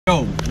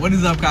What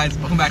is up, guys?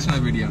 Welcome back to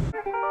another video.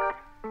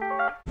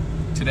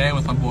 Today I'm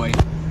with my boy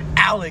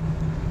Alec.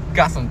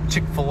 Got some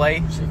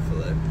Chick-fil-A.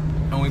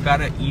 And we about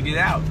to eat it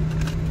out.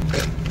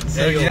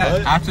 So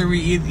yeah, after we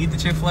eat the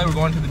Chick-fil-A, we're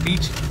going to the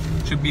beach.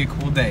 Should be a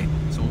cool day.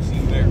 So we'll see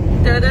you there.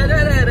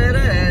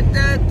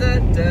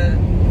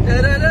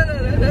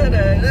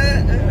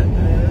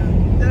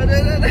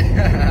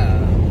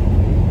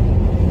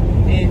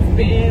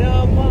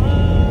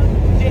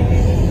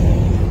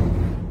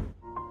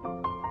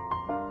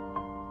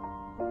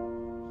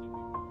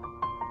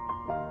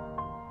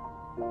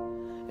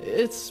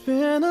 It's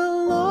been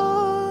a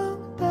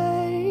long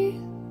day.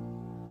 It's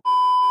been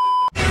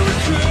a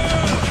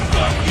long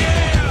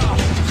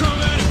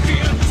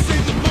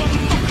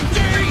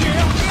day.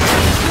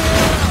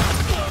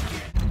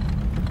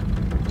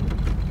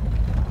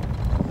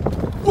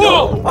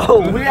 Whoa!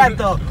 Oh, we at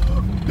the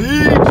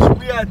beach.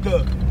 We at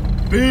the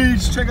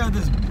beach. Check out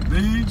this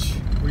beach.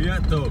 We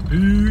at the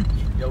beach.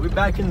 Yo, we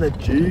back in the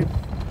Jeep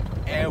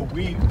and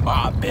we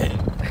mobbing.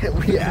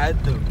 We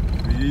at the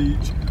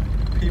beach.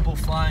 People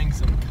flying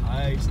some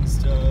kites and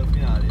stuff.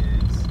 You know how it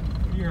is.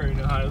 You already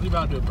know how it is. We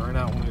about to do a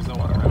burnout when there's no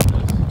one around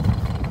us.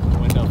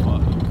 Window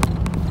fucking.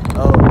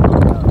 Oh,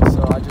 so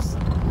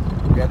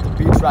we're at the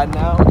beach right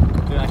now.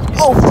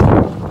 Oh!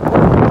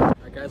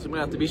 Alright guys, we've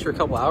been at the beach for a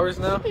couple hours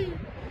now.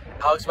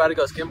 Alex about to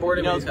go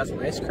skimboarding. He's got some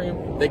ice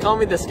cream. They call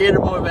me the skater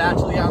boy, but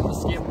actually I'm the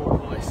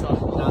skateboard boy,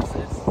 so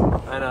nonsense.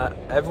 And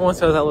everyone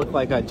says I look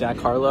like Jack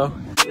Harlow.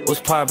 What's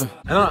poppin'?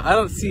 I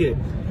don't see it.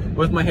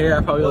 With my hair,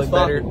 I probably look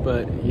better,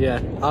 but yeah.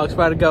 Alex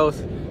about to go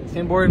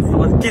skimboarding, so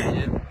let's get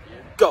it.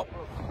 Go.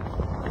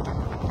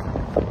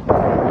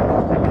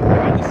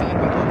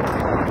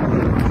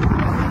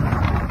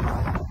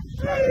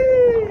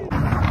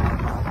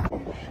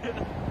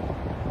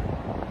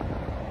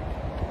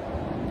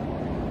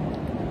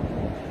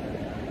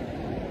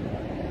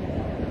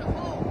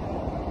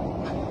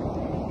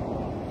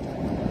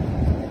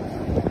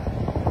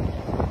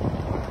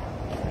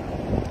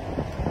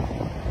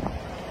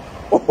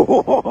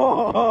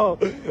 Oh,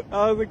 that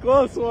was a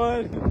close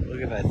one.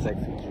 Look at that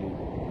sexy Jeep.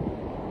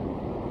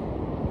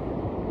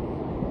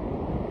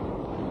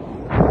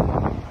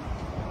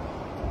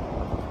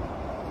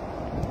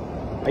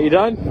 Are you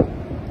done?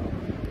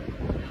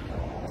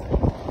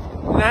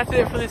 And that's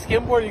it for the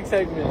skimboarding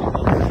segment.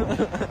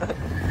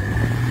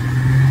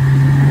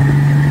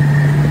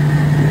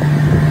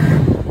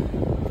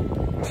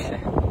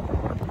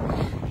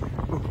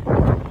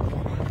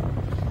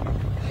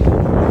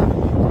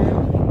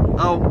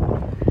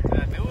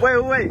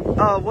 Wait.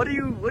 What do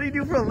you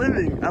do for a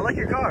living? I like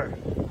your car.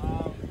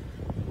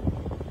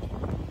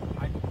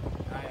 I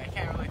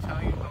can't really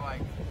tell you, but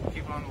like,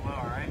 keep it on the low,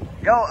 alright?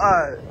 Yo,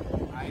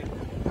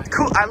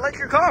 cool. I like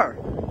your car.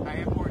 I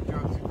import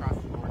drugs across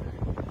the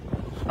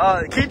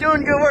border. Keep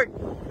doing good work.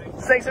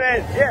 Thanks,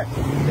 man. Yeah.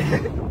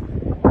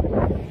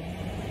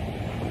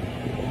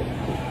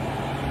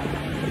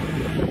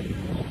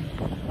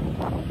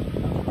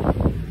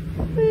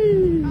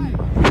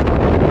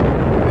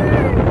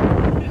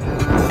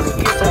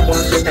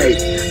 Hey,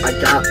 I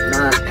got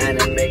my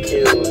anime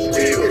kills.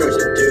 Cause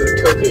a dude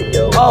took it,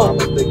 yo. Oh, I'm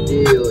a big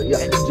deal. Yeah,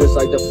 it's just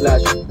like the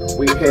Flash.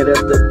 We hit up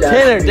the dance.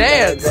 Tanner,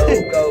 dance.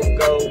 Go,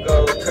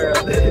 curl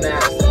the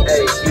mask.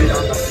 Hey, feet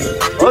on the feet.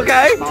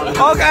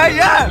 Okay,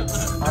 yeah.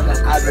 On the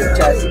other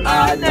chest,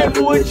 I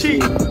never would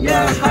cheat.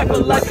 Yeah, hyper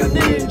like a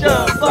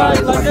ninja, fly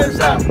like a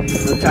sound.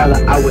 No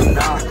Tyler, I would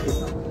not.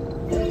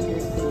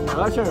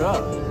 I'll turn it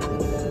up.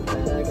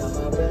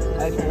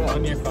 I turn it up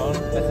on your phone.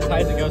 That's as high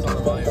as it goes on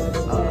the volume.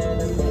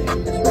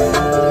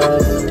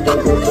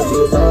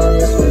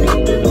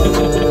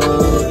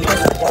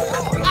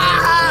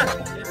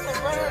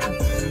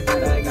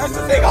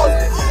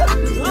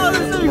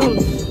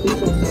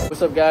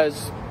 What's up,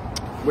 guys?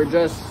 We're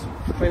just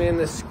cleaning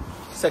this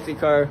sexy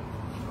car.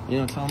 You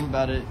know, tell them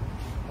about it.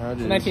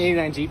 It's a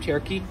 1989 Jeep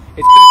Cherokee.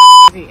 It's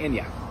pretty and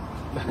yeah.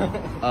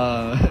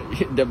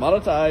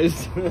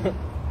 Demonetized.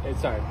 Hey,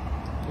 sorry.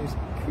 It's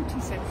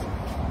pretty sexy.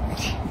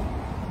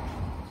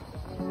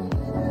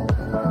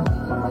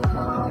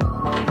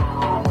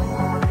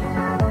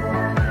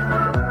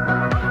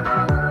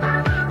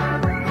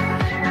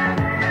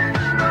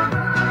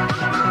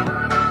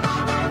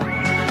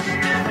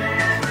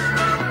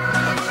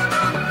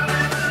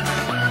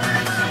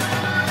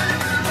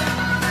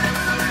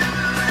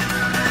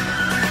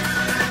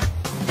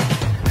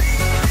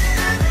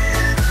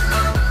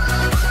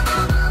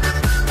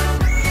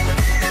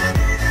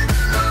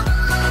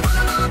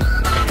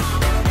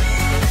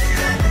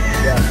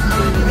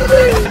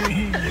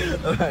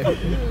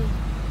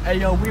 Hey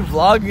yo, we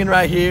vlogging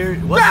right here.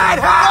 Red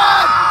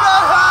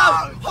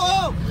house!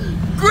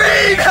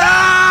 Green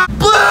house!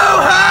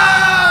 Blue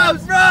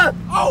house!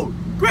 Oh,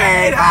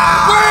 green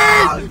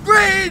house!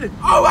 Green!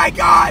 Oh my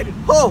god!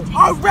 Oh,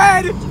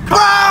 red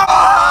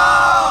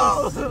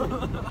house!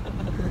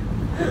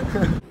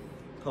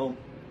 Home.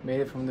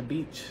 Made it from the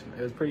beach.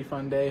 It was a pretty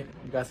fun day.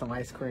 We got some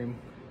ice cream,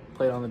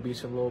 played on the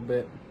beach a little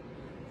bit,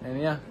 and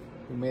yeah,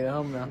 we made it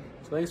home now.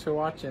 So thanks for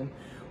watching.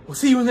 We'll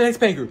see you in the next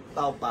banger.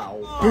 Bow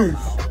bow.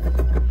 Peace.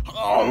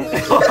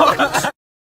 wrong.